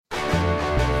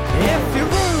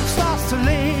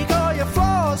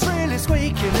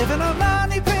live in a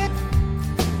money pit.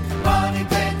 Money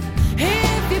pit.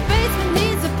 If your basement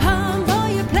needs a pump or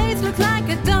your place looks like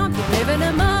a dump, you live in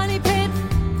a money pit.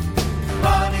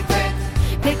 Money pit.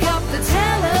 Pick up the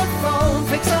telephone,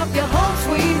 fix up your home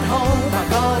sweet home by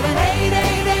calling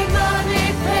 888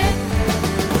 Money Pit.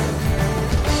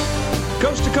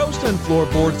 Coast to coast and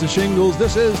floorboards to shingles,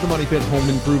 this is the Money Pit Home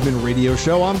Improvement Radio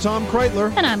Show. I'm Tom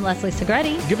Kreitler. And I'm Leslie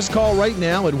Segretti. Give us a call right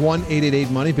now at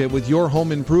 1-888-MONEY-PIT with your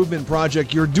home improvement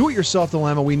project, your do-it-yourself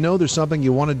dilemma. We know there's something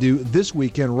you want to do this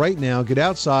weekend right now. Get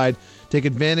outside, take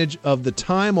advantage of the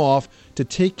time off to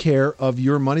take care of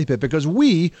your money pit, because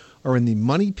we are in the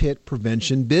money pit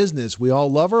prevention business. We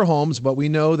all love our homes, but we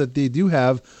know that they do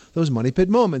have those money pit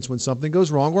moments when something goes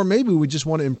wrong, or maybe we just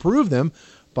want to improve them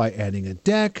by adding a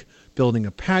deck, building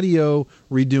a patio,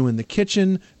 redoing the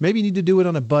kitchen. Maybe you need to do it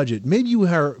on a budget. Maybe you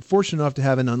are fortunate enough to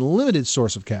have an unlimited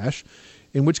source of cash,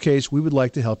 in which case we would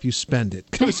like to help you spend it.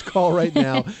 Give us a call right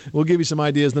now. We'll give you some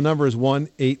ideas. The number is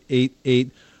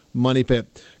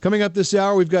 1-888-MONEY-PIT. Coming up this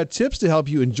hour, we've got tips to help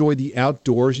you enjoy the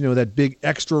outdoors. You know, that big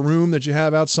extra room that you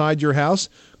have outside your house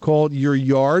called your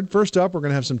yard. First up, we're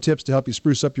going to have some tips to help you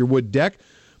spruce up your wood deck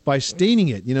by staining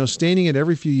it. You know, staining it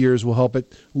every few years will help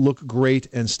it look great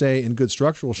and stay in good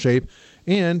structural shape.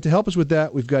 And to help us with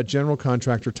that, we've got general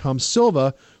contractor Tom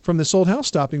Silva from This Old House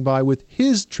stopping by with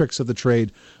his tricks of the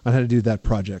trade on how to do that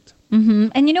project. Mm-hmm.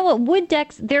 And you know what? Wood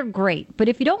decks, they're great. But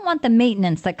if you don't want the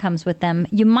maintenance that comes with them,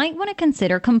 you might want to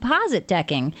consider composite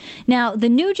decking. Now, the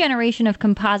new generation of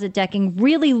composite decking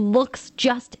really looks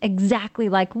just exactly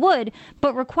like wood,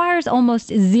 but requires almost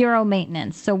zero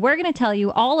maintenance. So we're going to tell you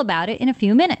all about it in a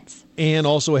few minutes. And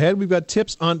also ahead, we've got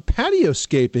tips on patio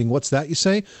scaping. What's that, you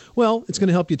say? Well, it's going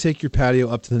to help you take your patio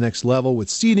up to the next level with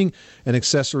seating and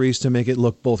accessories to make it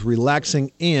look both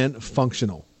relaxing and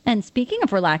functional. And speaking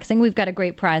of relaxing, we've got a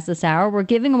great prize this hour. We're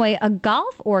giving away a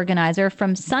golf organizer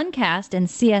from Suncast and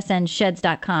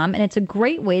CSNsheds.com, and it's a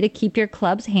great way to keep your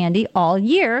clubs handy all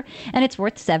year, and it's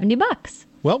worth $70.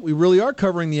 Well, we really are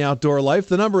covering the outdoor life.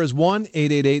 The number is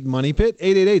 1-888-MONEY-PIT,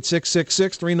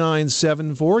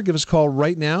 888-666-3974. Give us a call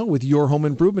right now with your home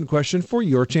improvement question for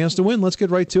your chance to win. Let's get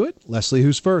right to it. Leslie,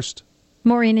 who's first?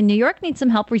 Maureen in New York needs some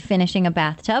help refinishing a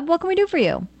bathtub. What can we do for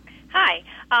you? Hi.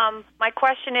 My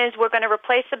question is, we're going to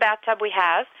replace the bathtub we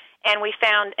have, and we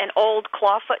found an old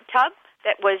clawfoot tub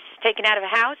that was taken out of a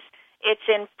house. It's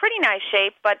in pretty nice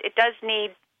shape, but it does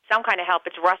need some kind of help.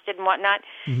 It's rusted and whatnot.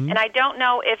 Mm-hmm. And I don't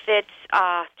know if it's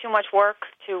too much work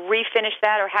to refinish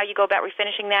that, or how you go about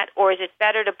refinishing that, or is it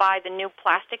better to buy the new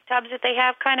plastic tubs that they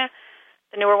have, kind of?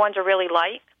 The newer ones are really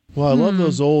light. Well, I love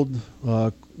those old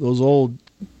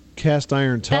cast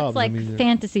iron tubs. That's like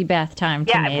fantasy bath time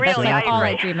to me. Really, that's all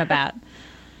I dream about.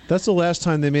 That's the last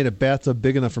time they made a bathtub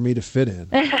big enough for me to fit in.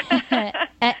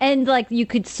 and like you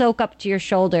could soak up to your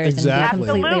shoulders and be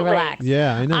completely relaxed.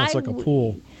 Yeah, I know. It's like a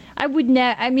pool. I would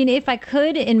if I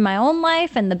could in my own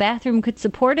life and the bathroom could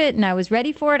support it and I was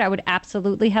ready for it, I would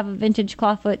absolutely have a vintage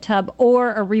clawfoot tub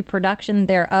or a reproduction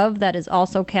thereof that is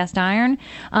also cast iron.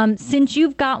 Since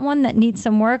you've got one that needs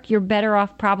some work, you're better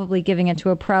off probably giving it to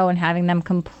a pro and having them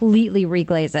completely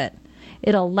reglaze it.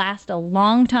 It'll last a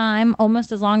long time,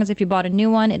 almost as long as if you bought a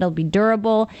new one. It'll be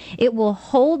durable. It will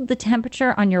hold the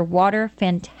temperature on your water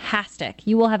fantastic.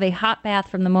 You will have a hot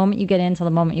bath from the moment you get in till the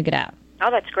moment you get out.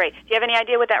 Oh, that's great. Do you have any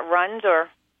idea what that runs or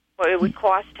what it would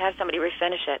cost to have somebody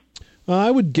refinish it? I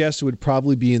would guess it would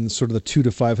probably be in sort of the $200 to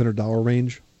 $500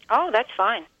 range. Oh, that's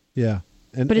fine. Yeah.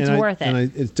 But it's worth it.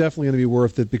 And it's definitely going to be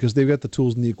worth it because they've got the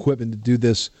tools and the equipment to do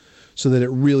this so that it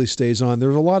really stays on.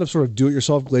 There's a lot of sort of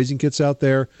do-it-yourself glazing kits out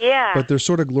there. Yeah. But they're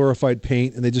sort of glorified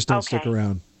paint, and they just don't stick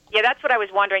around. Yeah, that's what I was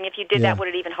wondering. If you did that, would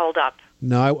it even hold up?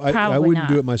 No, I wouldn't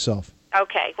do it myself.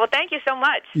 Okay. Well, thank you so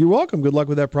much. You're welcome. Good luck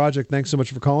with that project. Thanks so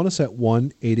much for calling us at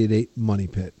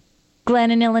 1-888-MONEY-PIT.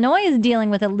 Glenn in Illinois is dealing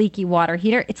with a leaky water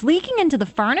heater. It's leaking into the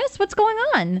furnace? What's going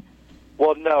on?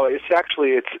 Well, no, it's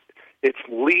actually it's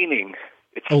leaning.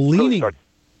 It's leaning. Really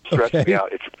stressing me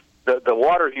out. It's the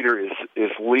water heater is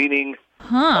leaning,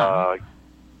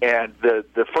 and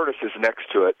the furnace is next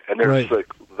to it, and there's like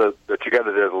the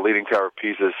together they're the leaning tower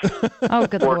pieces. Oh,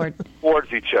 good Lord!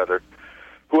 Towards each other.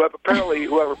 Whoever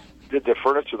did the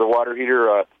furnace or the water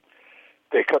heater,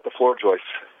 they cut the floor joists.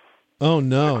 Oh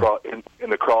no! In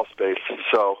the crawl space.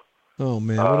 So. Oh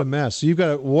man, what a mess! So you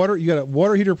got a water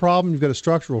heater problem. You've got a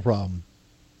structural problem.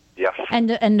 Yes. And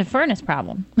the furnace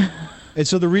problem. And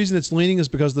so the reason it's leaning is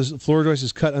because the floor joist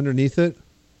is cut underneath it?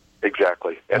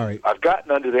 Exactly. And all right. I've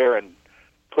gotten under there and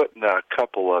put in a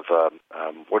couple of,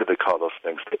 what do they call those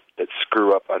things that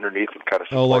screw up underneath and kind of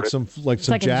support some it's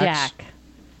like jacks? A jack.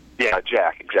 Yeah, a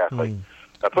jack, exactly.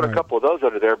 I put a couple of those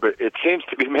under there, but it seems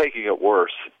to be making it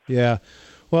worse. Yeah.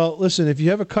 Well, listen, if you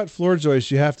have a cut floor joist,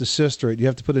 you have to sister it. You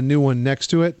have to put a new one next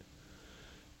to it.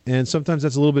 And sometimes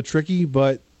that's a little bit tricky,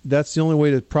 but that's the only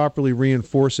way to properly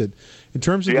reinforce it. In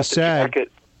terms of the sag, jack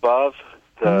it above.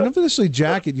 You don't have to necessarily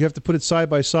jack it. You have to put it side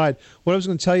by side. What I was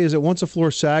going to tell you is that once a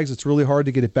floor sags, it's really hard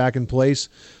to get it back in place.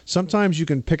 Sometimes you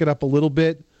can pick it up a little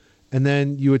bit, and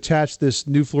then you attach this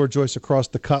new floor joist across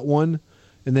the cut one,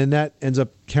 and then that ends up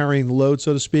carrying the load,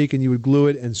 so to speak, and you would glue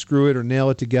it and screw it or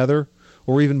nail it together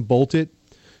or even bolt it.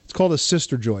 It's called a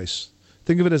sister joist.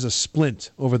 Think of it as a splint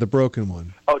over the broken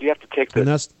one. Oh, do you have to take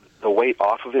the weight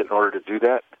off of it in order to do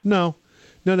that? No.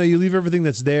 You leave everything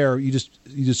that's there. You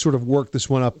just sort of work this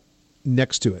one up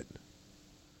next to it.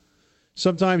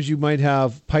 Sometimes you might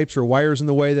have pipes or wires in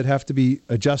the way that have to be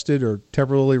adjusted or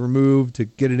temporarily removed to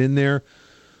get it in there.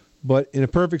 But in a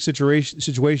perfect situation,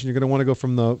 you're going to want to go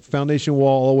from the foundation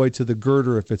wall all the way to the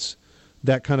girder if it's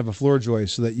that kind of a floor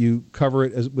joist, so that you cover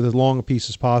it with as long a piece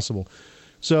as possible.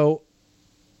 So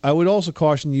I would also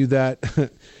caution you that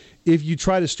if you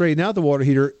try to straighten out the water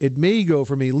heater, it may go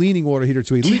from a leaning water heater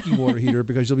to a leaking water heater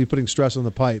because you'll be putting stress on the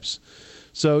pipes.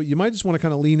 So you might just want to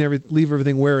kind of leave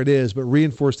everything where it is, but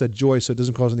reinforce that joist so it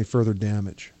doesn't cause any further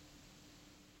damage.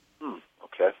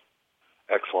 Okay.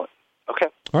 Excellent. Okay.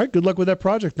 All right. Good luck with that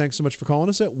project. Thanks so much for calling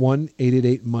us at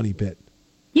 1-888-MONEY-PIT.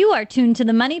 You are tuned to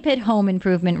the Money Pit Home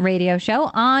Improvement Radio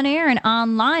Show on air and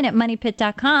online at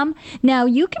MoneyPit.com. Now,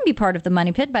 you can be part of the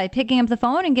Money Pit by picking up the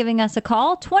phone and giving us a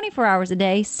call 24 hours a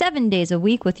day, 7 days a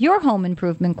week with your home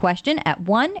improvement question at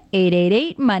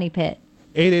 1-888-MONEY-PIT.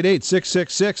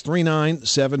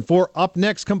 888-666-3974. Up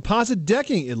next, composite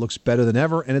decking. It looks better than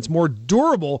ever, and it's more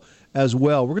durable as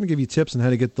well. We're going to give you tips on how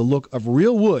to get the look of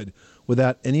real wood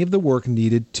without any of the work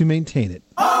needed to maintain it.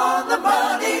 On the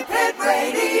Money Pit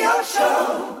Radio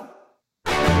Show.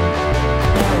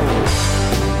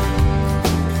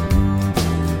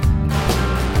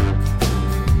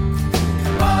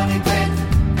 Money Pit.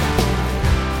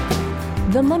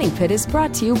 The Money Pit is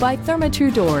brought to you by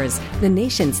Therma-Tru Doors, the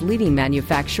nation's leading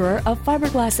manufacturer of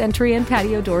fiberglass entry and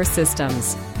patio door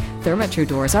systems. Therma-Tru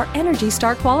Doors are Energy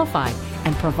Star qualified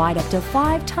and provide up to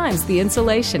 5 times the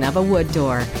insulation of a wood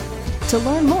door. To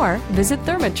learn more, visit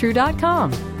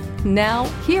thermatru.com. Now,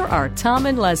 here are Tom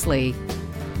and Leslie.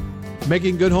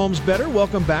 Making good homes better.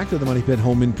 Welcome back to the Money Pit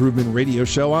Home Improvement Radio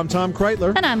Show. I'm Tom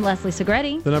Kreitler. And I'm Leslie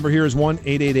Segretti. The number here is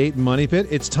 1-888-MONEY-PIT.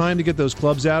 It's time to get those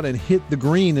clubs out and hit the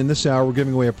green. In this hour, we're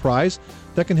giving away a prize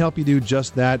that can help you do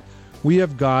just that. We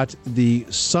have got the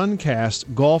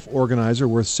Suncast Golf Organizer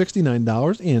worth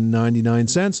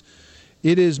 $69.99.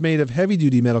 It is made of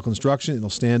heavy-duty metal construction. It'll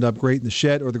stand up great in the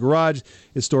shed or the garage.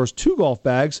 It stores 2 golf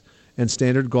bags and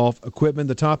standard golf equipment.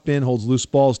 The top bin holds loose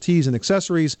balls, tees, and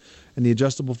accessories, and the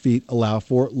adjustable feet allow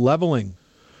for leveling.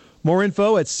 More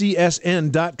info at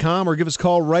csn.com or give us a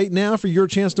call right now for your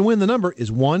chance to win. The number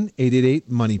is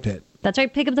 1-888-MONEY-PIT. That's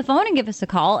right. Pick up the phone and give us a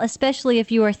call, especially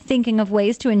if you are thinking of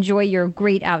ways to enjoy your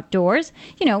great outdoors.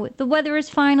 You know, the weather is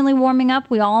finally warming up.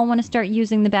 We all want to start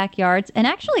using the backyards. And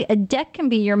actually, a deck can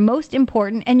be your most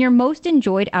important and your most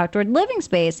enjoyed outdoor living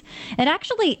space. It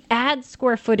actually adds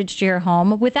square footage to your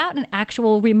home without an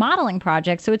actual remodeling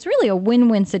project. So it's really a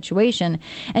win-win situation.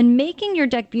 And making your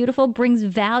deck beautiful brings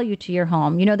value to your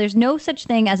home. You know, there's no such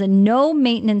thing as a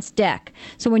no-maintenance deck.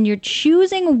 So when you're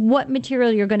choosing what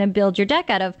material you're going to build your deck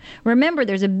out of, remember,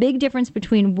 there's a big difference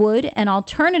between wood and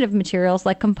alternative materials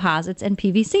like composites and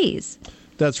PVCs.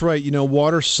 That's right. You know,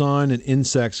 water, sun, and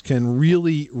insects can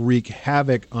really wreak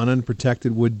havoc on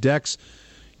unprotected wood decks.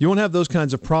 You won't have those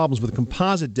kinds of problems with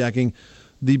composite decking.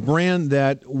 The brand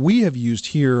that we have used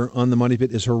here on the Money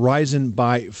Pit is Horizon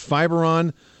by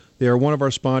Fiberon. They are one of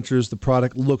our sponsors. The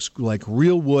product looks like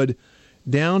real wood,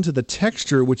 down to the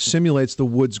texture, which simulates the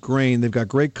wood's grain. They've got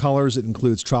great colors. It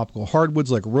includes tropical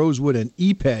hardwoods like rosewood and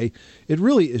ipe. It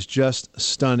really is just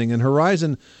stunning. And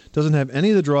Horizon doesn't have any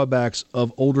of the drawbacks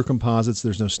of older composites.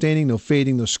 There's no staining, no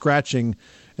fading, no scratching,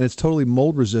 and it's totally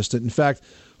mold resistant. In fact,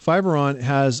 Fiberon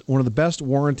has one of the best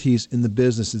warranties in the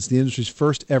business. It's the industry's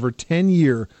first ever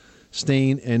 10-year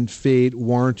stain and fade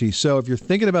warranty. So if you're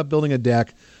thinking about building a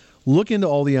deck, look into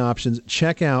all the options.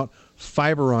 Check out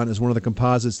Fiberon is one of the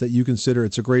composites that you consider.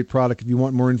 It's a great product. If you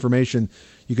want more information,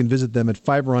 you can visit them at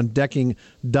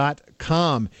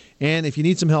fiberondecking.com. And if you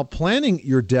need some help planning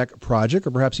your deck project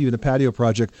or perhaps even a patio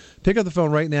project, pick up the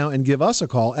phone right now and give us a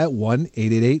call at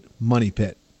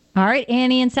 1-888-MONEY-PIT. All right,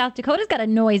 Annie in South Dakota's got a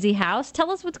noisy house.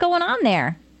 Tell us what's going on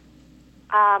there.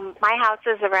 My house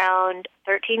is around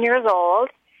 13 years old,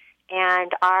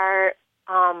 and our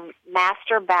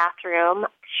master bathroom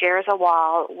shares a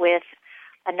wall with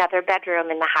another bedroom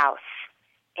in the house,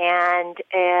 and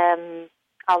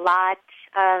a lot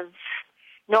of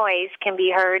noise can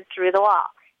be heard through the wall.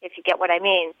 if you get what I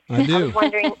mean. I do. I was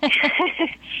wondering,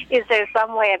 is there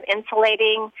some way of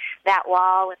insulating that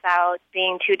wall without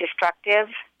being too destructive?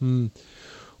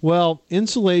 Well,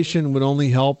 insulation would only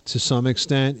help to some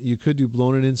extent. You could do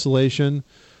blown-in insulation.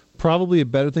 Probably a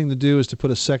better thing to do is to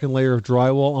put a second layer of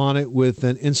drywall on it with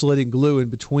an insulating glue in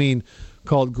between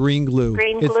called green glue.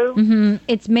 Green glue?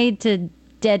 It's made to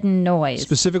deaden noise.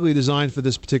 Specifically designed for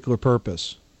this particular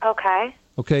purpose. Okay.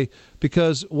 Okay,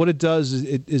 because what it does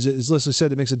is as Leslie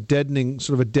said, it makes a deadening,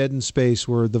 sort of a deadened space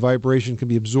where the vibration can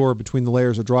be absorbed between the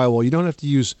layers of drywall. You don't have to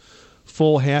use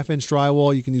full half-inch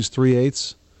drywall. You can use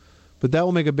 3/8. But that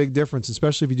will make a big difference,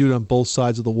 especially if you do it on both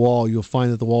sides of the wall. You'll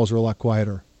find that the walls are a lot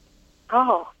quieter.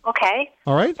 Oh, okay.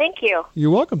 All right? Thank you. You're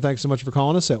welcome. Thanks so much for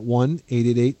calling us at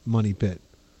 1-888-MONEY-PIT.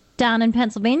 Don in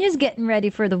Pennsylvania is getting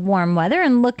ready for the warm weather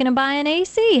and looking to buy an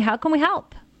AC. How can we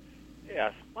help?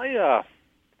 Yes, my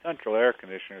central air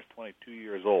conditioner is 22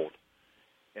 years old,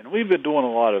 and we've been doing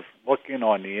a lot of looking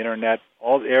on the internet.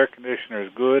 All the air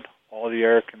conditioners are good, all the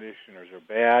air conditioners are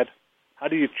bad. How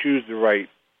do you choose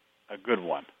a good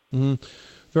one?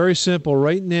 Very simple.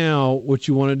 Right now, what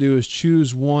you want to do is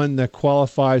choose one that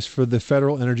qualifies for the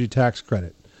federal energy tax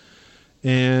credit.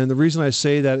 And the reason I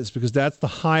say that is because that's the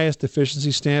highest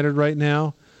efficiency standard right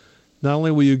now. Not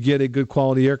only will you get a good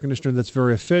quality air conditioner that's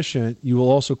very efficient, you will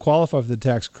also qualify for the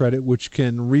tax credit, which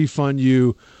can refund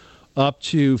you up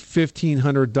to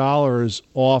 $1,500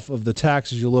 off of the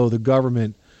taxes you'll owe the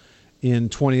government in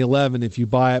 2011 if you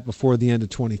buy it before the end of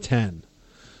 2010.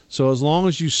 So as long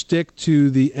as you stick to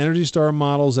the Energy Star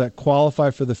models that qualify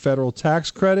for the federal tax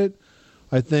credit,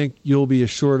 I think you'll be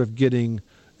assured of getting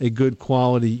a good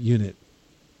quality unit.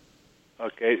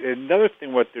 Okay, another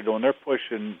thing what they're doing, they're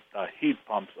pushing heat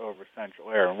pumps over central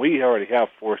air, and we already have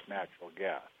forced natural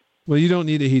gas. Well, you don't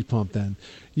need a heat pump then.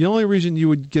 The only reason you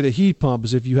would get a heat pump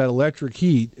is if you had electric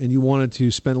heat and you wanted to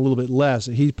spend a little bit less.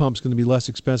 A heat pump's going to be less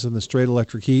expensive than straight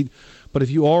electric heat. But if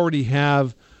you already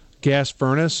have gas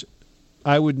furnace,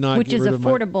 I would not Which get is rid of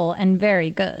affordable and very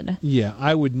good. Yeah,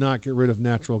 I would not get rid of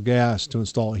natural gas to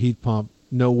install a heat pump.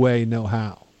 No way, no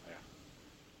how.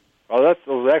 Well,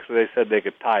 actually they said they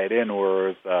could tie it in,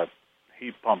 or the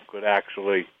heat pump could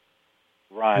actually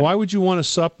run. Why would you want to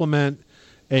supplement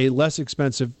a less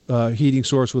expensive heating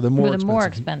source with a more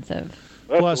expensive?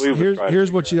 Plus,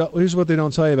 here's what they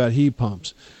don't tell you about heat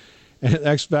pumps. And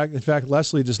in fact,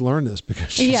 Leslie just learned this because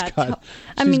she's got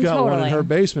one in her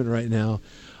basement right now.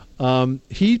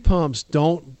 Heat pumps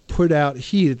don't put out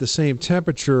heat at the same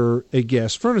temperature a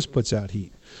gas furnace puts out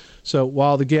heat. So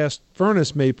while the gas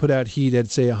furnace may put out heat at,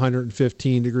 say,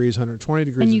 115 degrees, 120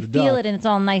 degrees, and you feel it and it's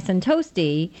all nice and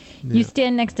toasty, you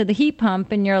stand next to the heat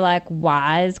pump and you're like,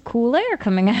 why is cool air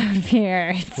coming out of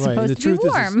here? It's supposed to be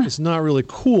warm. It's not really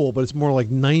cool, but it's more like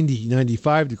 90,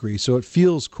 95 degrees, so it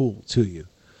feels cool to you.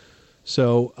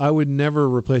 So I would never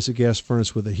replace a gas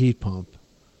furnace with a heat pump.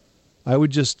 I would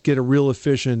just get a real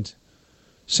efficient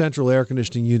central air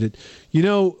conditioning unit. You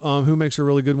know who makes a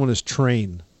really good one is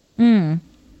Trane.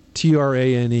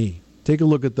 Trane. Take a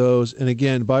look at those. And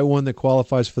again, buy one that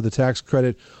qualifies for the tax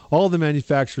credit. All the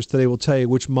manufacturers today will tell you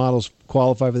which models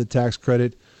qualify for the tax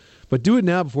credit. But do it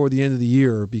now before the end of the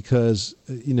year because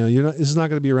this is not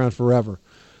going to be around forever.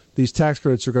 These tax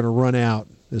credits are going to run out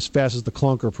as fast as the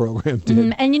clunker program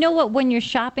did. And you know what? When you're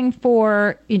shopping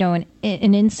for, an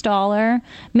installer,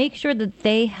 make sure that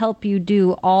they help you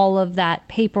do all of that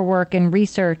paperwork and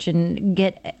research and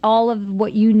get all of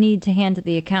what you need to hand to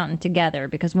the accountant together.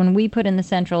 Because when we put in the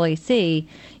central AC,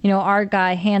 our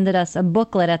guy handed us a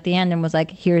booklet at the end and was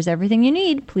like, here's everything you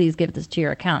need. Please give this to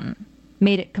your accountant.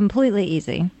 Made it completely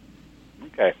easy.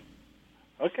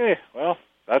 Okay. Well,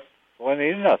 that's all I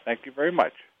need to know. Thank you very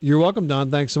much. You're welcome,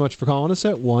 Don. Thanks so much for calling us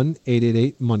at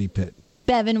 1-888-MONEY-PIT.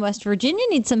 Bev in West Virginia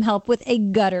needs some help with a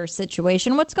gutter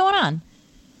situation. What's going on?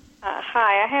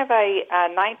 Hi, I have a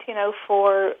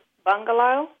 1904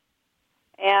 bungalow,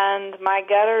 and my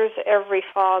gutters every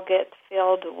fall get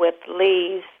filled with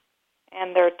leaves,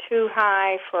 and they're too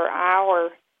high for our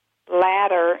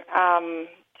ladder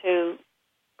to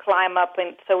climb up,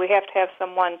 and so we have to have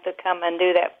someone to come and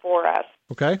do that for us.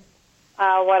 Okay.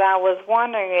 What I was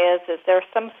wondering is there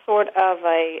some sort of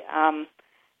a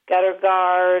gutter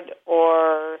guard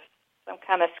or some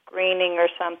kind of screening or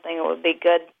something that would be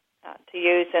good to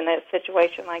use in a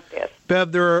situation like this?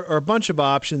 Bev, there are a bunch of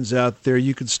options out there.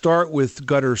 You could start with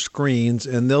gutter screens,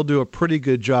 and they'll do a pretty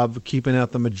good job of keeping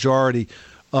out the majority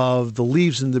of the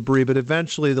leaves and debris, but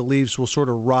eventually the leaves will sort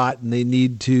of rot, and they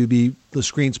need to be the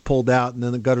screens pulled out, and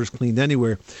then the gutters cleaned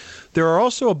anywhere. There are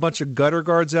also a bunch of gutter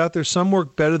guards out there. Some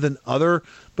work better than others,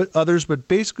 but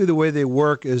basically the way they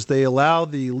work is they allow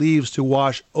the leaves to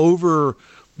wash over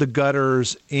the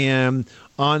gutters and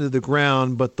onto the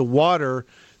ground, but the water,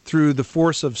 through the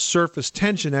force of surface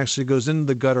tension, actually goes into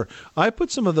the gutter. I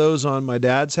put some of those on my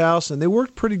dad's house, and they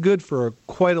worked pretty good for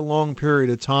quite a long period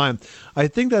of time. I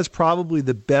think that's probably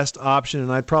the best option,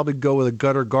 and I'd probably go with a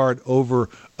gutter guard over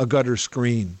a gutter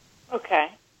screen. Okay.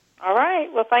 All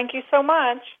right. Well, thank you so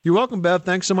much. You're welcome, Bev.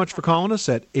 Thanks so much for calling us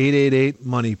at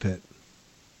 888-MONEY-PIT.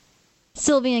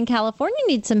 Sylvia in California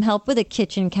needs some help with a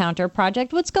kitchen counter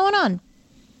project. What's going on?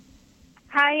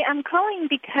 Hi, I'm calling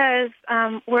because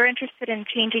we're interested in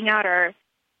changing out our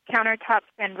countertops,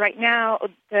 and right now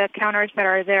the counters that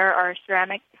are there are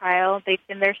ceramic tile. They've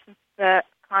been there since the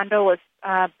condo was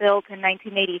built in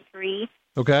 1983.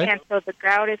 Okay. And so the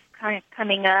grout is kind of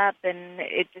coming up, and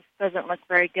it just doesn't look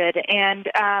very good.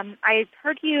 And I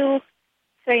heard you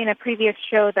say in a previous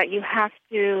show that you have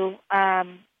to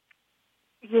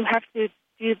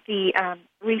do the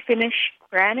refinish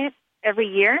granite every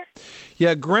year.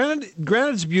 Yeah,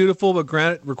 granite's beautiful, but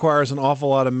granite requires an awful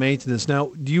lot of maintenance.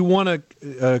 Now, do you want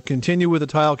to continue with a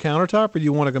tile countertop, or do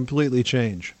you want to completely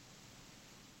change?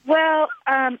 Well,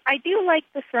 I do like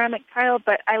the ceramic tile,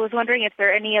 but I was wondering if there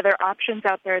are any other options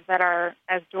out there that are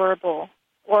as durable.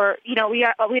 Or,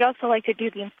 we'd also like to do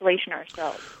the installation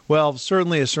ourselves. Well,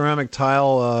 certainly a ceramic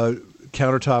tile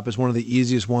countertop is one of the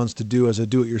easiest ones to do as a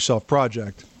do-it-yourself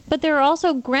project. But there are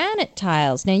also granite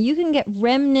tiles. Now, you can get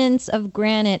remnants of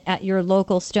granite at your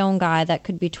local stone guy that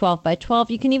could be 12 by 12.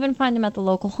 You can even find them at the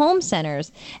local home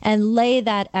centers and lay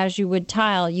that as you would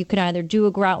tile. You could either do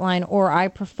a grout line, or I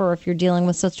prefer, if you're dealing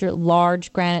with such a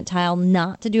large granite tile,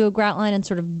 not to do a grout line and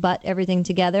sort of butt everything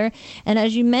together. And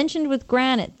as you mentioned with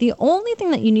granite, the only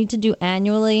thing that you need to do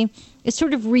annually is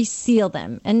sort of reseal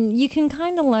them. And you can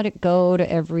kind of let it go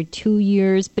to every 2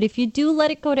 years. But if you do let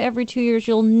it go to every 2 years,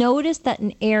 you'll notice that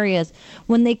in areas,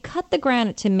 when they cut the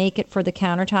granite to make it for the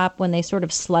countertop, when they sort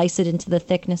of slice it into the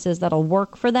thicknesses that'll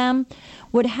work for them,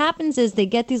 what happens is they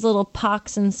get these little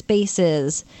pocks and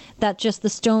spaces that just the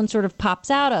stone sort of pops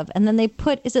out of. And then they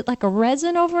put, is it like a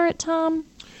resin over it, Tom?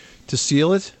 To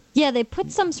seal it? Yeah, they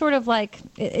put some sort of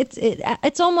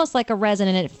it's almost like a resin,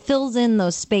 and it fills in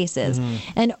those spaces. Mm-hmm.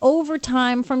 And over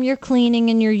time, from your cleaning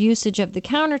and your usage of the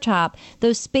countertop,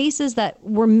 those spaces that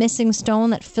were missing stone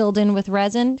that filled in with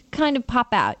resin kind of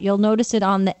pop out. You'll notice it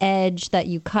on the edge that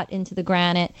you cut into the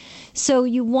granite. So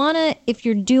you want to, if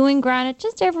you're doing granite,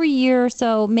 just every year or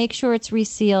so, make sure it's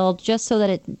resealed just so that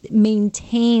it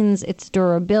maintains its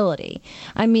durability.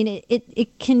 I mean,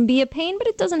 it can be a pain, but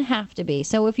it doesn't have to be.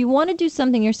 So if you want to do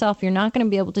something yourself, you're not going to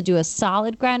be able to do a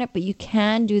solid granite, but you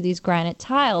can do these granite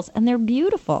tiles, and they're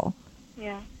beautiful.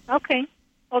 Yeah. Okay.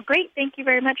 Well, great. Thank you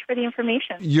very much for the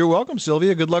information. You're welcome,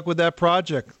 Sylvia. Good luck with that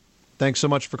project. Thanks so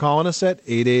much for calling us at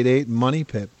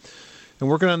 888-MONEY-PIT. And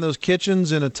working on those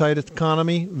kitchens in a tight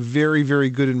economy, very, very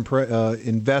good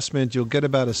investment. You'll get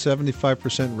about a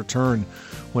 75% return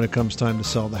when it comes time to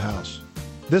sell the house.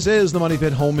 This is the Money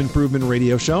Pit Home Improvement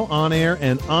Radio Show, on air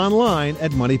and online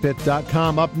at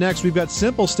MoneyPit.com. Up next, we've got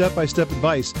simple step-by-step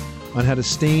advice on how to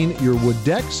stain your wood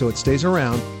deck so it stays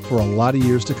around for a lot of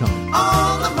years to come.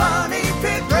 On the Money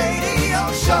Pit Radio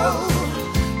Show,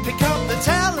 pick up the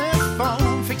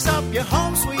telephone, fix up your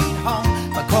home sweet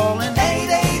home by calling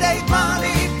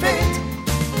 888-MONEY-PIT.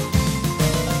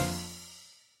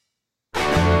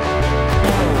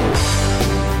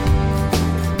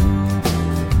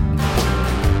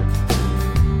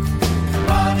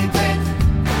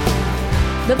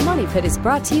 The Money Pit is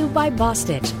brought to you by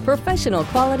Bostitch, professional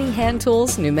quality hand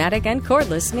tools, pneumatic and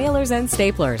cordless nailers and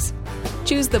staplers.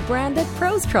 Choose the brand that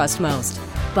pros trust most.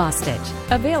 Bostitch,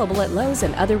 available at Lowe's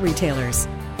and other retailers.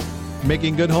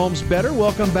 Making good homes better.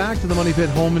 Welcome back to the Money Pit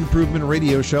Home Improvement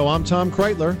Radio Show. I'm Tom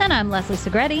Kreitler. And I'm Leslie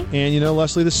Segretti. And you know,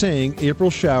 Leslie, the saying, April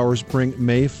showers bring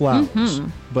May flowers. Mm-hmm.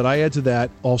 But I add to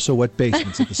that also wet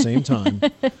basements at the same time.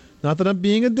 Not that I'm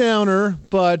being a downer,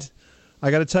 but I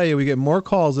got to tell you, we get more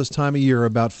calls this time of year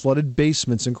about flooded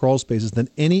basements and crawl spaces than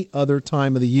any other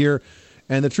time of the year.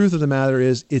 And the truth of the matter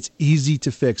is, it's easy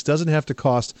to fix. Doesn't have to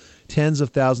cost tens of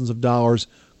thousands of dollars.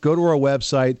 Go to our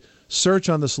website, search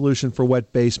on the solution for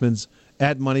wet basements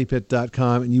at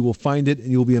moneypit.com, and you will find it,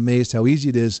 and you will be amazed how easy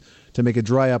it is to make it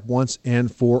dry up once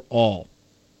and for all.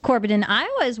 Corbett in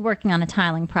Iowa is working on a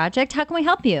tiling project. How can we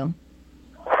help you?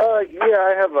 Yeah,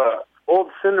 I have a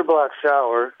old cinder block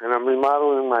shower, and I'm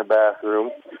remodeling my bathroom,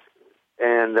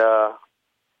 and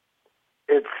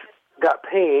it's got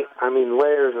paint. I mean,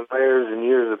 layers and layers and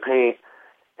years of paint,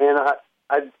 and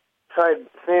I tried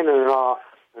sanding it off,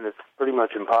 and it's pretty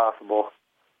much impossible.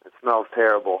 It smells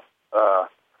terrible.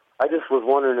 I just was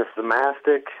wondering if the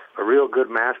mastic, a real good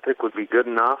mastic, would be good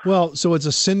enough. Well, so it's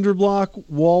a cinder block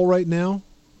wall right now?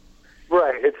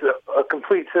 Right. It's a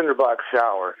complete cinder block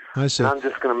shower. I see. And I'm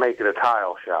just going to make it a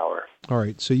tile shower. All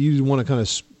right, so you want to kind of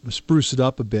spruce it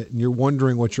up a bit, and you're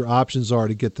wondering what your options are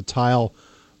to get the tile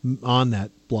on that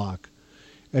block.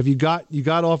 Have you got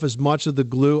off as much of the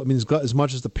glue? I mean, as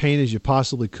much as the paint as you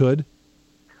possibly could?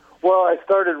 Well, I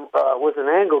started with an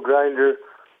angle grinder,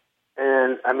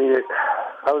 and I mean,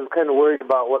 I was kind of worried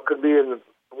about what could be in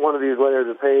one of these layers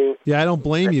of paint. Yeah, I don't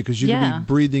blame you because you're going to be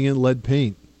breathing in lead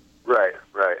paint. Right.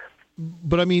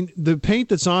 But I mean, the paint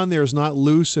that's on there is not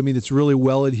loose. I mean, it's really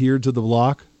well adhered to the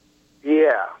block. Yeah,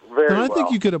 very well. And I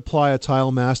think you could apply a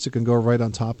tile mastic and go right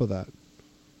on top of that.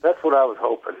 That's what I was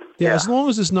hoping. Yeah, as long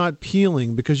as it's not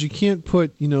peeling, because you can't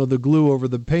put, the glue over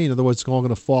the paint, otherwise it's all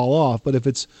going to fall off. But if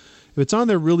it's on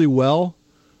there really well,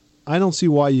 I don't see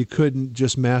why you couldn't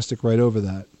just mastic right over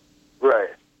that. Right.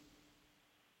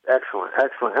 Excellent.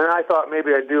 And I thought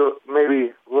maybe I'd do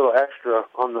a little extra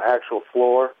on the actual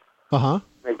floor. Uh-huh.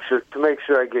 To make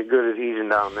sure I get good adhesion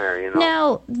down there,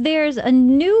 Now, there's a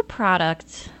new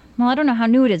product. Well, I don't know how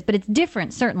new it is, but it's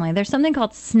different, certainly. There's something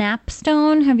called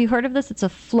Snapstone. Have you heard of this? It's a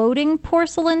floating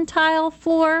porcelain tile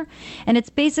floor, and it's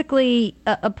basically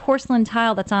a porcelain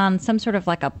tile that's on some sort of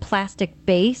like a plastic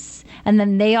base, and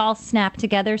then they all snap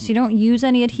together, so you don't use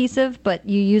any adhesive, but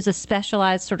you use a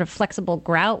specialized sort of flexible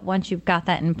grout once you've got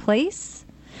that in place.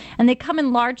 And they come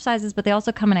in large sizes, but they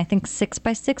also come in, I think,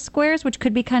 6x6 squares, which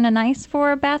could be kind of nice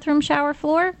for a bathroom shower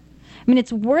floor. I mean,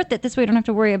 it's worth it. This way you don't have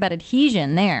to worry about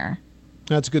adhesion there.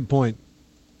 That's a good point.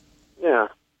 Yeah.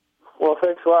 Well,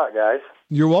 thanks a lot, guys.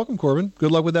 You're welcome, Corbin.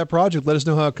 Good luck with that project. Let us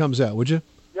know how it comes out, would you?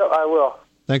 Yep, I will.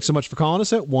 Thanks so much for calling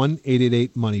us at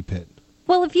 1-888-MONEY-PIT.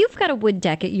 Well, if you've got a wood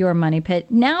deck at your money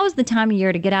pit, now is the time of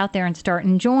year to get out there and start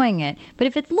enjoying it. But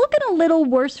if it's looking a little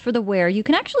worse for the wear, you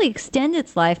can actually extend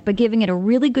its life by giving it a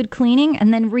really good cleaning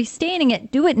and then restaining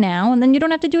it. Do it now, and then you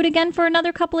don't have to do it again for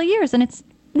another couple of years. And it's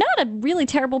not a really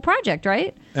terrible project,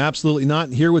 right? Absolutely not.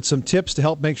 Here with some tips to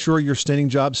help make sure your staining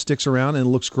job sticks around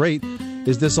and looks great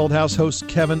is This Old House host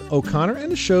Kevin O'Connor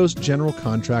and the show's general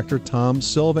contractor Tom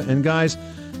Silva. And guys,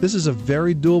 this is a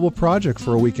very doable project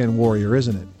for a weekend warrior,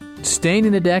 isn't it?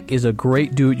 Staining the deck is a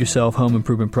great do-it-yourself home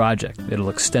improvement project.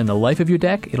 It'll extend the life of your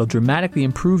deck, it'll dramatically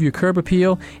improve your curb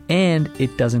appeal, and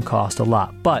it doesn't cost a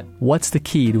lot. But what's the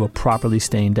key to a properly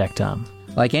stained deck, Tom?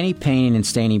 Like any painting and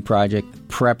staining project,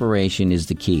 preparation is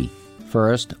the key.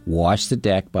 First, wash the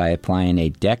deck by applying a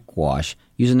deck wash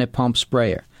using a pump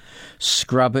sprayer.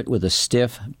 Scrub it with a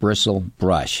stiff bristle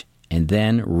brush, and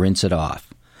then rinse it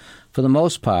off. For the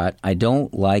most part, I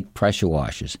don't like pressure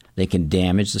washers. They can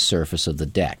damage the surface of the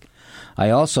deck. I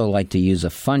also like to use a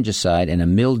fungicide and a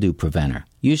mildew preventer,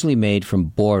 usually made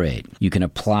from borate. You can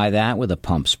apply that with a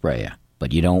pump sprayer,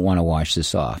 but you don't want to wash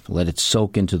this off. Let it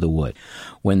soak into the wood.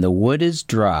 When the wood is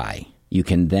dry, you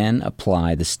can then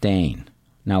apply the stain.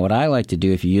 Now, what I like to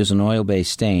do, if you use an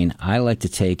oil-based stain, I like to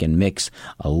take and mix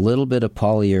a little bit of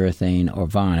polyurethane or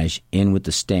varnish in with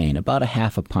the stain, about a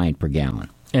half a pint per gallon.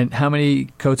 And how many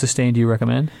coats of stain do you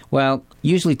recommend? Well,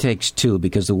 usually takes 2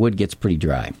 because the wood gets pretty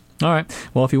dry. All right.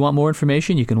 Well, if you want more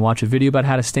information, you can watch a video about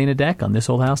how to stain a deck on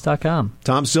thisoldhouse.com.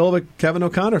 Tom Silva, Kevin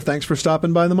O'Connor, thanks for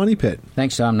stopping by the Money Pit.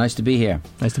 Thanks, Tom. Nice to be here.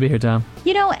 Nice to be here, Tom.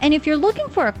 And if you're looking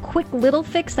for a quick little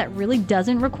fix that really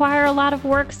doesn't require a lot of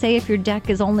work, say if your deck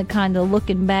is only kind of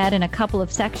looking bad in a couple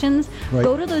of sections,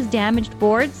 go to those damaged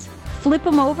boards, flip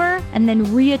them over, and then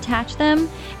reattach them,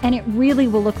 and it really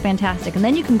will look fantastic. And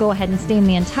then you can go ahead and stain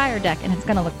the entire deck, and it's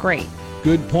going to look great.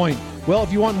 Good point. Well,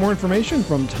 if you want more information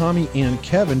from Tommy and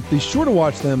Kevin, be sure to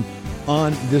watch them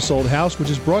on This Old House, which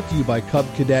is brought to you by Cub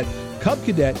Cadet. Cub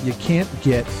Cadet, you can't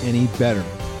get any better.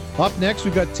 Up next,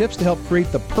 we've got tips to help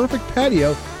create the perfect patio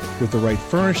with the right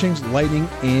furnishings, lighting,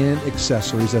 and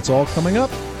accessories. That's all coming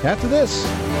up after this.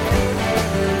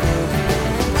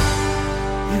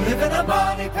 You live in a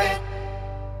money pit.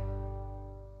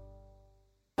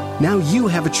 Now you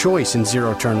have a choice in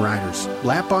zero-turn riders,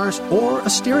 lap bars, or a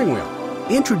steering wheel.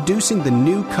 Introducing the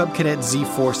new Cub Cadet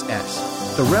Z-Force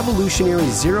S, the revolutionary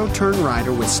zero-turn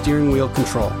rider with steering wheel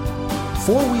control.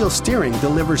 Four-wheel steering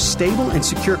delivers stable and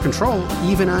secure control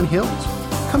even on hills.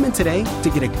 Come in today to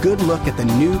get a good look at the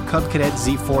new Cub Cadet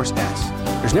Z-Force S.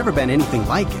 There's never been anything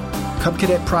like it. Cub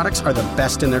Cadet products are the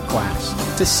best in their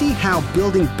class. To see how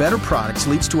building better products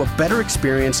leads to a better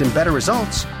experience and better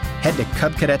results, head to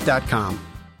CubCadet.com.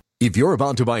 If you're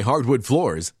about to buy hardwood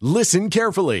floors, listen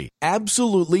carefully.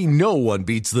 Absolutely no one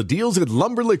beats the deals at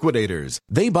Lumber Liquidators.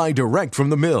 They buy direct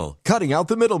from the mill, cutting out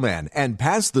the middleman, and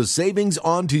pass the savings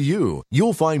on to you.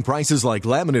 You'll find prices like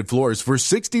laminate floors for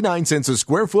 69 cents a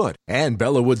square foot and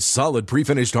Bellawood's solid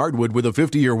pre-finished hardwood with a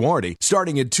 50-year warranty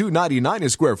starting at $2.99 a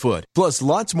square foot, plus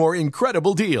lots more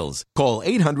incredible deals. Call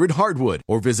 800-HARDWOOD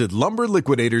or visit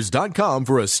lumberliquidators.com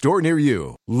for a store near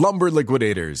you. Lumber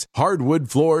Liquidators, hardwood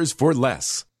floors for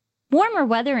less. Warmer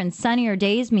weather and sunnier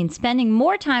days mean spending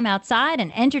more time outside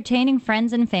and entertaining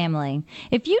friends and family.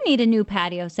 If you need a new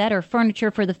patio set or furniture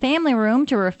for the family room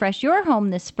to refresh your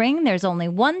home this spring, there's only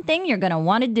one thing you're going to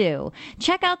want to do.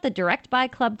 Check out the Direct Buy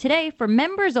Club today for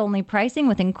members-only pricing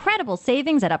with incredible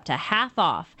savings at up to half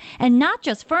off. And not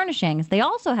just furnishings, they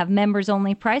also have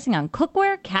members-only pricing on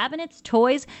cookware, cabinets,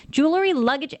 toys, jewelry,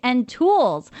 luggage, and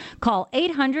tools. Call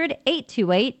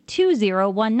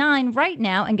 800-828-2019 right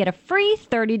now and get a free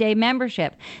 30-day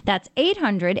membership. That's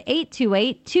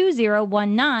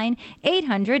 800-828-2019,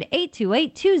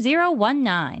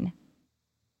 800-828-2019.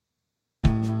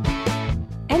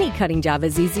 Any cutting job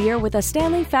is easier with a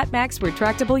Stanley FatMax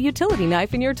retractable utility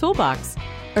knife in your toolbox.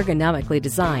 Ergonomically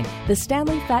designed, the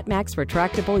Stanley FatMax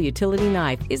retractable utility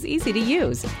knife is easy to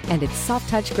use, and its soft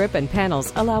touch grip and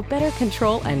panels allow better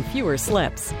control and fewer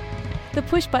slips. The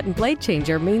push-button blade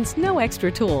changer means no extra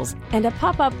tools, and a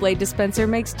pop-up blade dispenser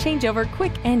makes changeover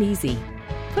quick and easy.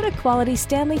 Put a quality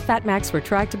Stanley FatMax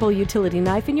retractable utility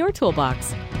knife in your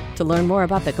toolbox. To learn more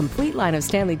about the complete line of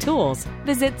Stanley tools,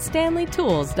 visit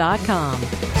stanleytools.com.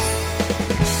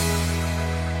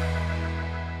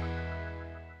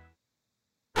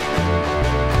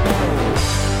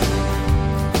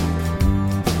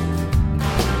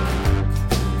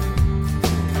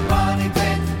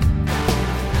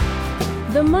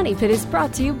 The Money Pit is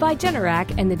brought to you by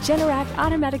Generac and the Generac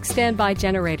Automatic Standby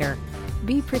Generator.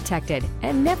 Be protected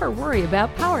and never worry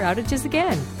about power outages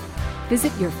again.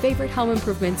 Visit your favorite home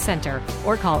improvement center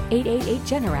or call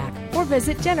 888-GENERAC or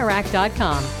visit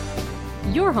Generac.com.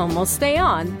 Your home will stay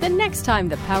on the next time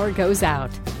the power goes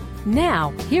out.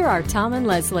 Now, here are Tom and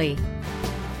Leslie.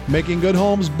 Making good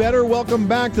homes better. Welcome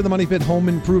back to the Money Pit Home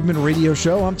Improvement Radio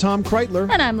Show. I'm Tom Kreitler.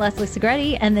 And I'm Leslie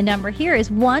Segretti, and the number here is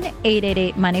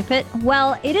 1-888-MONEY-PIT.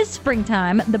 Well, it is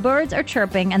springtime, the birds are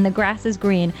chirping, and the grass is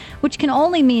green, which can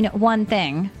only mean one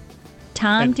thing.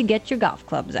 Time to get your golf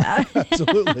clubs out.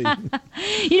 Absolutely.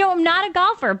 You know, I'm not a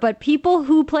golfer, but people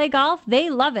who play golf, they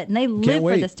love it, and they live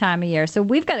for this time of year. So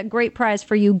we've got a great prize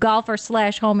for you,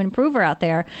 golfer/home improver out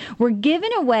there. We're giving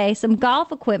away some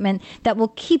golf equipment that will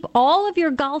keep all of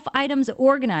your golf items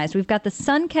organized. We've got the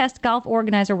Suncast Golf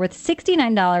Organizer worth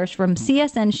 $69 from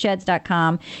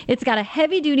csnsheds.com. It's got a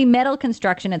heavy-duty metal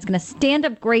construction. It's going to stand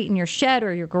up great in your shed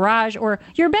or your garage or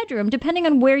your bedroom, depending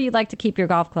on where you'd like to keep your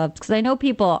golf clubs, because I know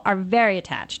people are very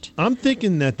attached. I'm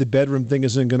thinking that the bedroom thing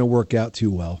isn't going to work out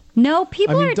too well. No,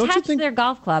 people are attached to their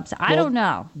golf clubs. I don't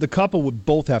know. The couple would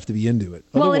both have to be into it.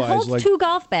 Well, it holds 2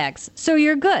 golf bags, so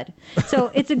you're good.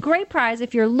 So it's a great prize.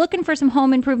 If you're looking for some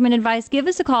home improvement advice, give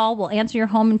us a call. We'll answer your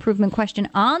home improvement question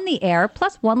on the air,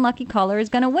 plus one lucky caller is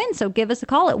going to win. So give us a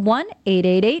call at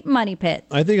 1-888-MONEY-PIT.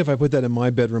 I think if I put that in my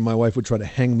bedroom, my wife would try to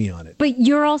hang me on it. But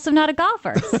you're also not a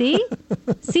golfer, see?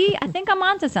 See, I think I'm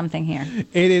onto something here.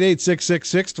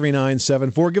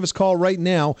 888-666-3974. Give us a call right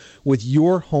now with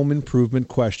your home improvement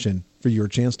question for your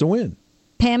chance to win.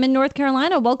 Pam in North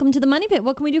Carolina, welcome to the Money Pit.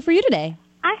 What can we do for you today?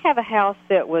 I have a house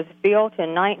that was built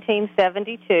in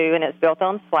 1972, and it's built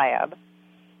on slab.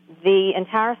 The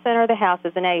entire center of the house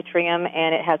is an atrium,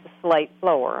 and it has a slate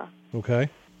floor. Okay.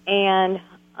 And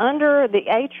under the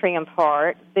atrium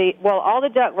part, all the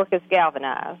ductwork is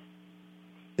galvanized.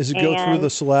 Does it go through the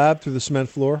slab, through the cement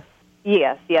floor?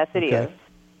 Yes, it is.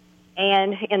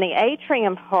 And in the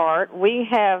atrium part, we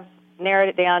have narrowed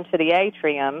it down to the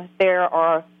atrium. There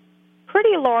are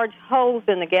pretty large holes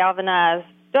in the galvanized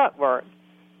ductwork.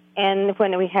 And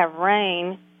when we have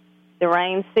rain, the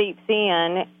rain seeps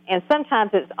in, and sometimes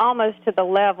it's almost to the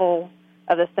level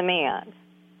of the cement,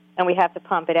 and we have to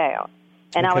pump it out.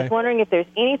 And I was wondering if there's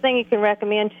anything you can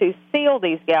recommend to seal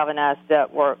these galvanized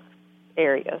ductwork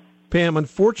areas. Pam,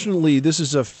 unfortunately, this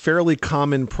is a fairly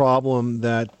common problem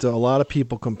that a lot of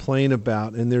people complain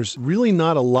about, and there's really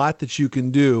not a lot that you can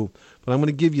do, but I'm going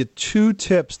to give you 2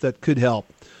 tips that could help.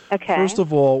 Okay. First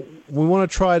of all, we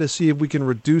want to try to see if we can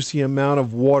reduce the amount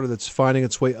of water that's finding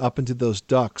its way up into those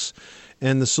ducts.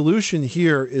 And the solution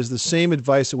here is the same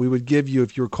advice that we would give you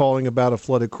if you were calling about a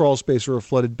flooded crawl space or a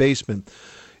flooded basement.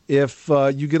 if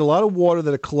you get a lot of water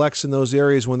that it collects in those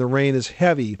areas when the rain is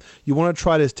heavy, you want to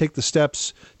try to take the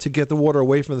steps to get the water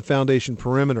away from the foundation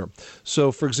perimeter.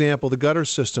 So, for example, the gutter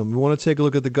system, we want to take a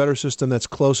look at the gutter system that's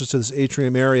closest to this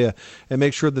atrium area and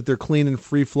make sure that they're clean and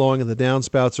free-flowing and the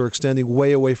downspouts are extending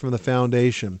way away from the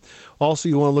foundation. Also,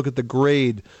 you want to look at the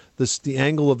grade, the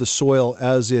angle of the soil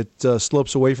as it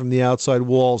slopes away from the outside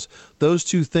walls. Those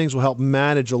two things will help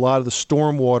manage a lot of the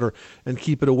storm water and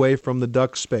keep it away from the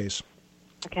duct space.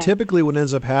 Okay. Typically what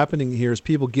ends up happening here is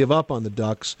people give up on the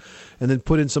ducts and then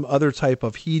put in some other type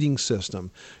of heating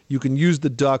system. You can use the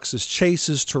ducts as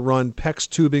chases to run PEX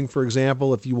tubing, for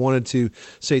example, if you wanted to,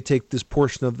 say, take this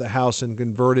portion of the house and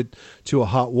convert it to a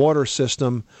hot water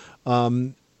system,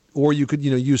 or you could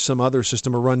use some other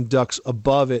system or run ducts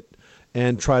above it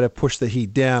and try to push the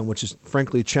heat down, which is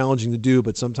frankly challenging to do,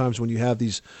 but sometimes when you have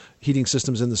these heating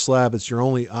systems in the slab, it's your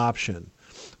only option.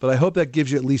 But I hope that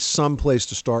gives you at least some place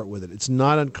to start with it. It's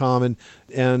not uncommon,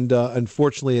 and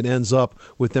unfortunately it ends up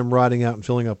with them rotting out and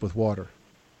filling up with water.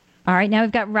 All right, now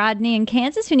we've got Rodney in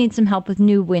Kansas who needs some help with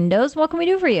new windows. What can we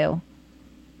do for you?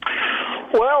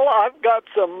 Well, I've got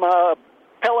some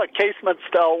pellet casement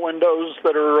style windows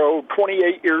that are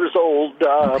 28 years old.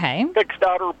 Fixed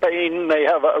outer pane. They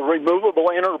have a removable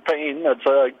inner pane that's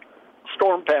a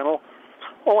storm panel.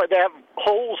 Only they have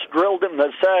holes drilled in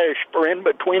the sash for in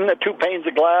between the two panes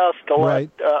of glass to let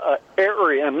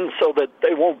air in so that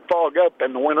they won't fog up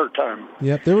in the wintertime.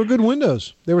 Yep, they were good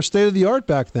windows. They were state-of-the-art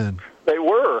back then. They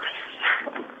were.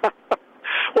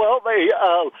 Well, they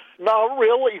not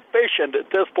really efficient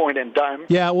at this point in time.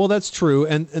 Yeah, well, that's true.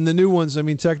 And the new ones, I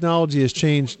mean, technology has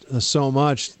changed so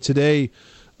much. Today,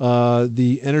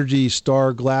 the Energy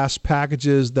Star glass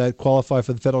packages that qualify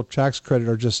for the federal tax credit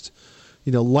are just,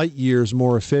 light years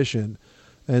more efficient.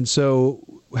 And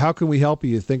so how can we help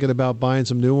you? Thinking about buying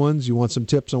some new ones? You want some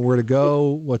tips on where to go,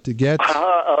 what to get?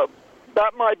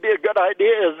 That might be a good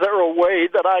idea. Is there a way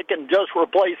that I can just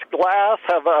replace glass,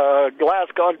 have a glass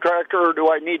contractor, or do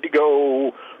I need to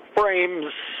go frames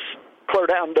clear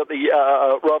down to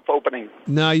the rough opening?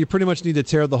 No, you pretty much need to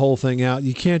tear the whole thing out.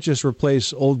 You can't just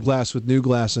replace old glass with new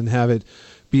glass and have it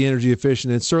be energy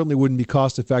efficient. It certainly wouldn't be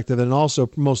cost effective, and also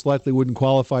most likely wouldn't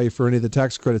qualify you for any of the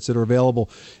tax credits that are available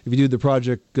if you do the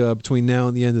project between now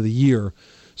and the end of the year.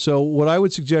 So what I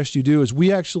would suggest you do is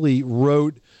we actually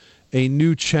wrote a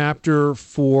new chapter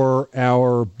for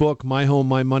our book, My Home,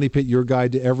 My Money Pit, Your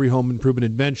Guide to Every Home Improvement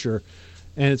Adventure.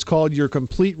 And it's called Your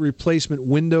Complete Replacement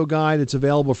Window Guide. It's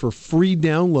available for free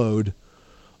download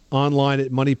online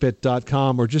at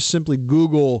moneypit.com, or just simply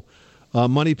Google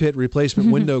Money Pit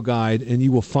Replacement Window Guide, and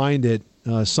you will find it.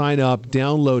 Sign up,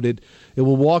 download it. It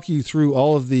will walk you through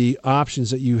all of the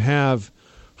options that you have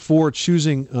for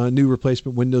choosing new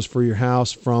replacement windows for your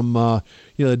house, from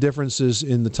the differences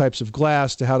in the types of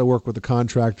glass to how to work with the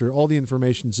contractor. All the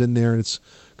information's in there, and it's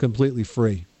completely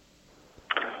free.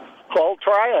 I'll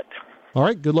try it. All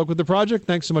right, good luck with the project.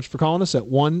 Thanks so much for calling us at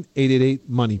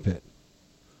 1-888-MONEY-PIT.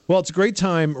 Well, it's a great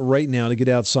time right now to get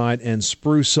outside and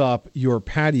spruce up your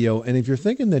patio. And if you're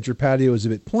thinking that your patio is a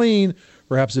bit plain,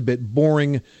 perhaps a bit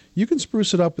boring, you can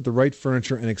spruce it up with the right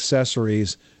furniture and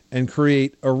accessories and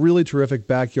create a really terrific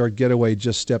backyard getaway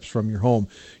just steps from your home.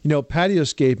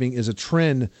 Patioscaping is a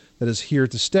trend that is here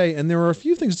to stay, and there are a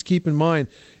few things to keep in mind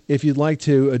if you'd like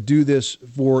to do this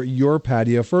for your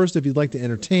patio. First, if you'd like to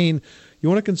entertain, you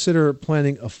want to consider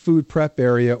planning a food prep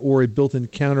area or a built-in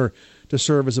counter to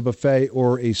serve as a buffet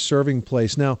or a serving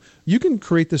place. Now, you can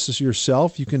create this as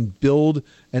yourself. You can build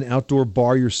an outdoor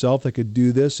bar yourself that could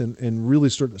do this and really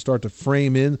start to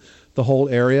frame in the whole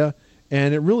area.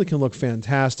 And it really can look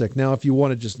fantastic. Now, if you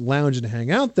want to just lounge and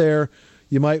hang out there,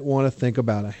 you might want to think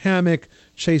about a hammock,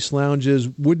 chase lounges,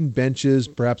 wooden benches,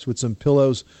 perhaps with some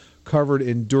pillows covered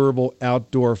in durable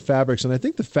outdoor fabrics. And I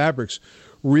think the fabrics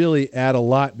really add a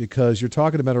lot, because you're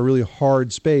talking about a really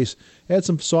hard space. Add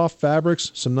some soft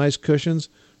fabrics, some nice cushions.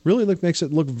 Really makes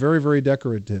it look very, very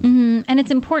decorative. Mm-hmm. And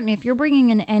it's important, if you're bringing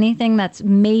in anything that's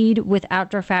made with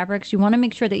outdoor fabrics, you want to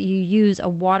make sure that you use a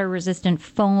water-resistant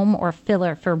foam or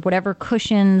filler for whatever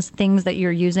cushions, things that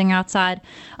you're using outside.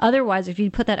 Otherwise, if you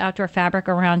put that outdoor fabric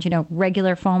around,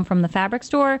 regular foam from the fabric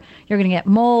store, you're going to get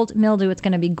mold, mildew. It's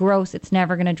going to be gross. It's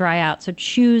never going to dry out. So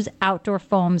choose outdoor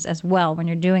foams as well when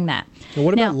you're doing that. And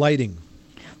what about lighting?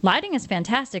 Lighting is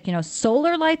fantastic.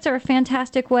 Solar lights are a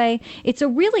fantastic way. It's a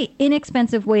really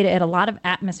inexpensive way to add a lot of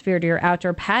atmosphere to your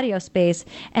outdoor patio space,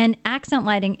 and accent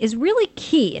lighting is really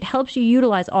key. It helps you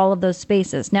utilize all of those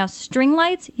spaces. Now, string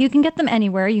lights, you can get them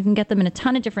anywhere. You can get them in a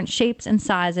ton of different shapes and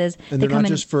sizes. And they're not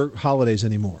just for holidays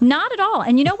anymore. Not at all.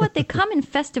 And you know what? They come in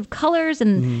festive colors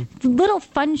and little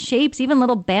fun shapes, even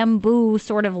little bamboo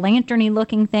sort of lantern-y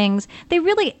looking things. They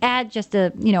really add just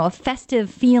a festive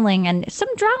feeling and some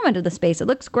drama to the space. It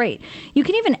looks great. You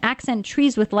can even accent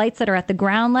trees with lights that are at the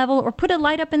ground level or put a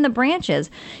light up in the branches.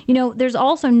 There's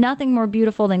also nothing more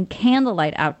beautiful than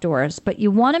candlelight outdoors, but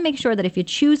you want to make sure that if you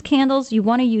choose candles, you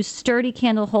want to use sturdy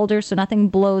candle holders so nothing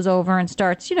blows over and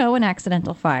starts, an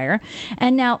accidental fire.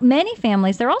 And now many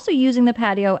families, they're also using the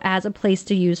patio as a place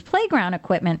to use playground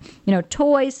equipment,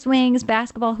 toys, swings,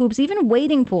 basketball hoops, even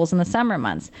wading pools in the summer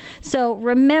months. So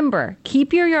remember,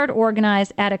 keep your yard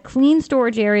organized, add a clean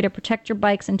storage area to protect your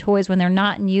bikes and toys when they're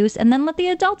not in use, and then let the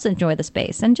adults enjoy the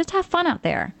space and just have fun out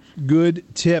there. Good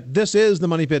tip. This is the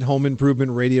Money Pit Home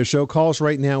Improvement Radio Show. Call us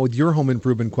right now with your home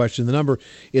improvement question. The number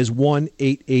is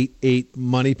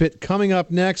 1-888-MONEY-PIT. Coming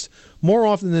up next, more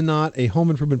often than not, a home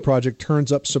improvement project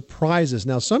turns up surprises.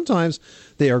 Now, sometimes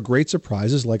they are great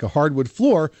surprises, like a hardwood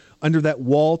floor under that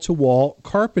wall-to-wall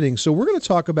carpeting. So we're going to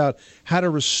talk about how to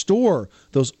restore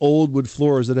those old wood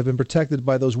floors that have been protected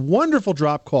by those wonderful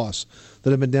drop costs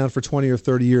that have been down for 20 or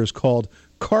 30 years called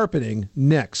carpeting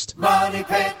next. Money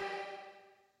Pit.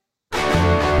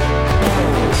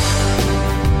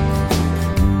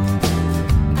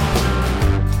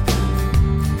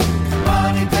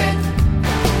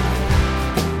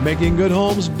 Making good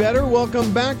homes better.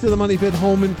 Welcome back to the Money Pit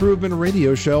Home Improvement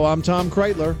Radio Show. I'm Tom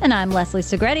Kreitler. And I'm Leslie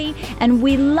Segretti. And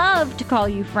we love to call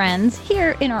you friends.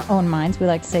 Here in our own minds, we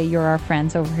like to say you're our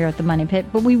friends over here at the Money Pit.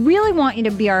 But we really want you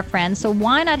to be our friends. So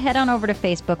why not head on over to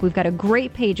Facebook? We've got a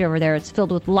great page over there. It's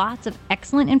filled with lots of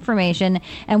excellent information.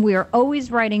 And we are always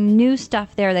writing new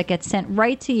stuff there that gets sent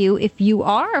right to you if you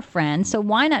are a friend. So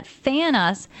why not fan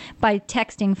us by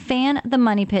texting Fan the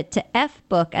Money Pit to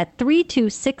FBook at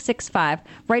 32665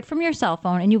 right from your cell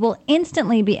phone, and you will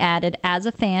instantly be added as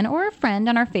a fan or a friend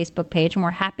on our Facebook page, and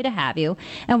we're happy to have you.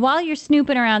 And while you're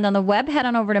snooping around on the web, head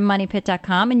on over to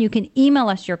moneypit.com, and you can email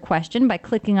us your question by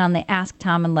clicking on the Ask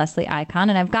Tom and Leslie icon.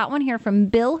 And I've got one here from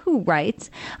Bill, who writes,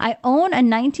 I own a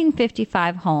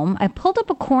 1955 home. I pulled up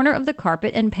a corner of the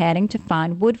carpet and padding to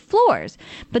find wood floors,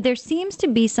 but there seems to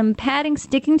be some padding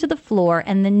sticking to the floor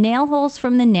and the nail holes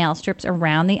from the nail strips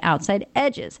around the outside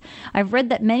edges. I've read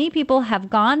that many people have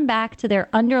gone back to their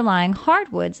underlying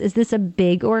hardwoods. Is this a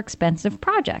big or expensive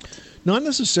project? Not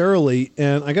necessarily,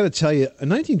 and I got to tell you, a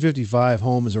 1955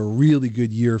 home is a really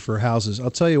good year for houses. I'll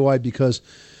tell you why, because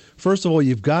first of all,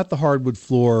 you've got the hardwood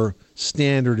floor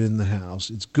standard in the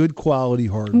house. It's good quality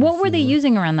hardwood. What were they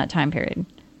using around that time period?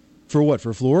 For what?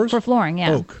 For floors? For flooring,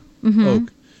 yeah. Oak.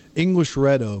 Oak. English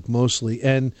red oak mostly.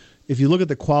 And if you look at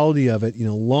the quality of it,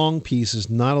 long pieces,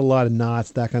 not a lot of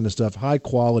knots, that kind of stuff, high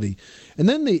quality. And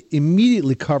then they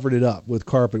immediately covered it up with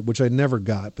carpet, which I never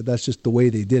got, but that's just the way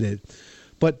they did it.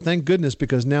 But thank goodness,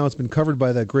 because now it's been covered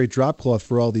by that great drop cloth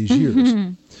for all these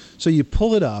years. So you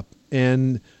pull it up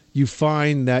and you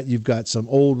find that you've got some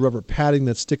old rubber padding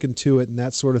that's sticking to it and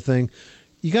that sort of thing.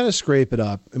 You got to scrape it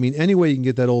up. I mean, any way you can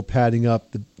get that old padding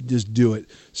up, just do it.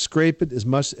 Scrape it as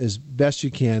best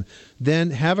you can. Then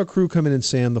have a crew come in and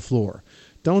sand the floor.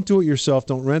 Don't do it yourself.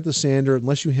 Don't rent the sander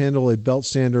unless you handle a belt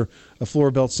sander, a floor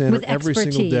belt sander every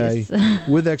single day.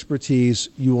 With expertise,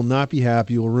 you will not be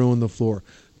happy. You will ruin the floor.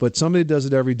 But somebody does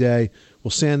it every day.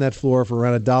 Will sand that floor for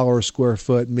around $1 a square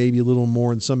foot, maybe a little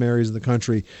more in some areas of the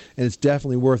country, and it's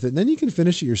definitely worth it. And then you can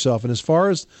finish it yourself. And as far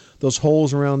as those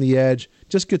holes around the edge,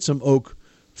 just get some oak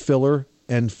filler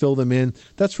and fill them in.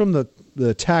 That's from the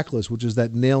tackless, which is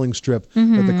that nailing strip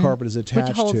that the carpet is attached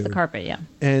to. Which holds the carpet, yeah.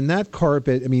 And that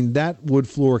carpet, that wood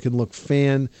floor can look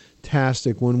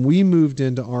fantastic. When we moved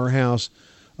into our house,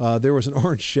 there was an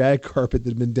orange shag carpet that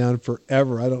had been down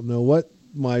forever. I don't know what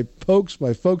my folks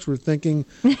were thinking.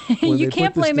 You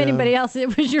can't blame anybody else.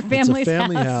 It was your family's house. It's a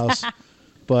family house.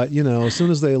 But, as soon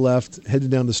as they left, headed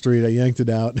down the street, I yanked it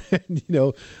out. And,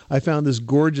 I found this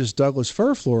gorgeous Douglas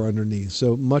fir floor underneath.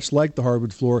 So much like the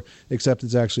hardwood floor, except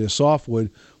it's actually a softwood,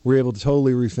 we're able to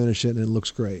totally refinish it, and it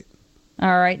looks great.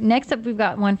 All right. Next up, we've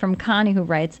got one from Connie, who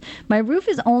writes, my roof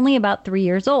is only about 3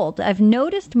 years old. I've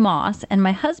noticed moss, and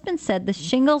my husband said the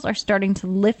shingles are starting to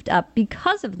lift up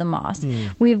because of the moss.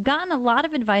 We've gotten a lot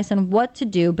of advice on what to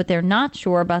do, but they're not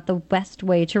sure about the best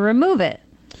way to remove it.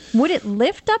 Would it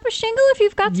lift up a shingle if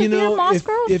you've got severe moss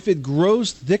growth? If it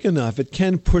grows thick enough, it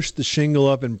can push the shingle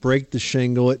up and break the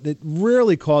shingle. It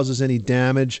rarely causes any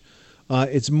damage.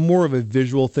 It's more of a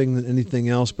visual thing than anything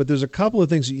else. But there's a couple of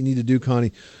things that you need to do,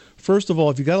 Connie. First of all,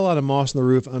 if you got a lot of moss on the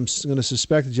roof, I'm going to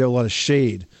suspect that you have a lot of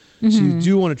shade. So you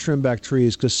do want to trim back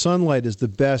trees because sunlight is the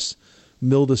best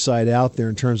mildewcide out there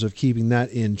in terms of keeping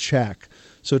that in check.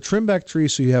 So trim back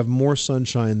trees so you have more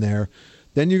sunshine there.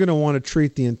 Then you're going to want to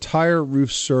treat the entire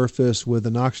roof surface with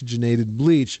an oxygenated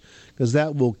bleach because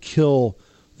that will kill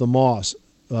the moss.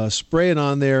 Spray it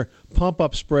on there.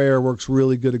 Pump-up sprayer works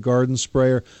really good, a garden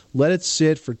sprayer. Let it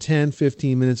sit for 10,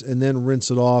 15 minutes and then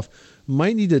rinse it off.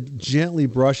 Might need to gently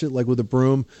brush it like with a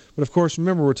broom. But, of course,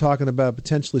 remember, we're talking about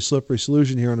potentially slippery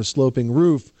solution here on a sloping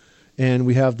roof, and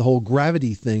we have the whole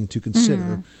gravity thing to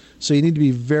consider. So you need to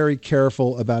be very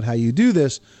careful about how you do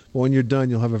this. But when you're done,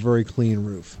 you'll have a very clean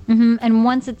roof. And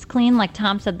once it's clean, like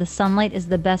Tom said, the sunlight is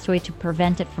the best way to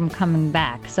prevent it from coming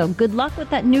back. So good luck with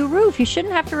that new roof. You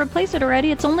shouldn't have to replace it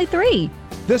already. It's only $3.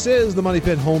 This is the Money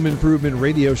Pit Home Improvement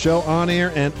Radio Show, on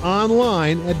air and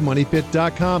online at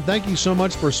moneypit.com. Thank you so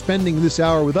much for spending this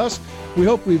hour with us. We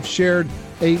hope we've shared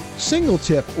a single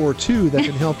tip or two that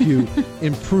can help you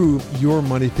improve your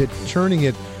money pit, turning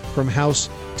it from house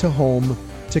to home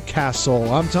to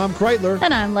castle. I'm Tom Kreitler.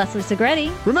 And I'm Leslie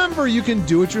Segretti. Remember, you can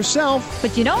do it yourself,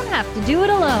 but you don't have to do it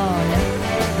alone.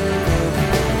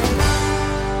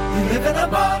 You live in a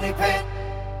money pit.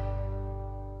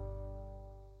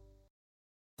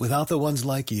 Without the ones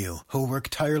like you, who work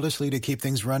tirelessly to keep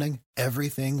things running,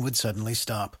 everything would suddenly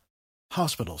stop.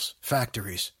 Hospitals,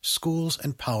 factories, schools,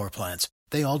 and power plants,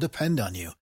 they all depend on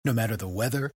you. No matter the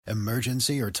weather,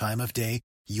 emergency, or time of day,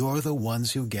 you're the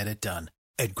ones who get it done.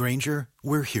 At Grainger,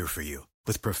 we're here for you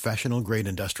with professional-grade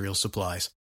industrial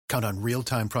supplies. Count on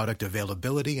real-time product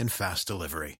availability and fast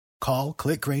delivery. Call,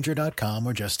 click Grainger.com,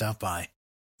 or just stop by.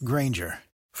 Grainger,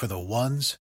 for the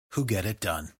ones who get it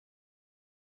done.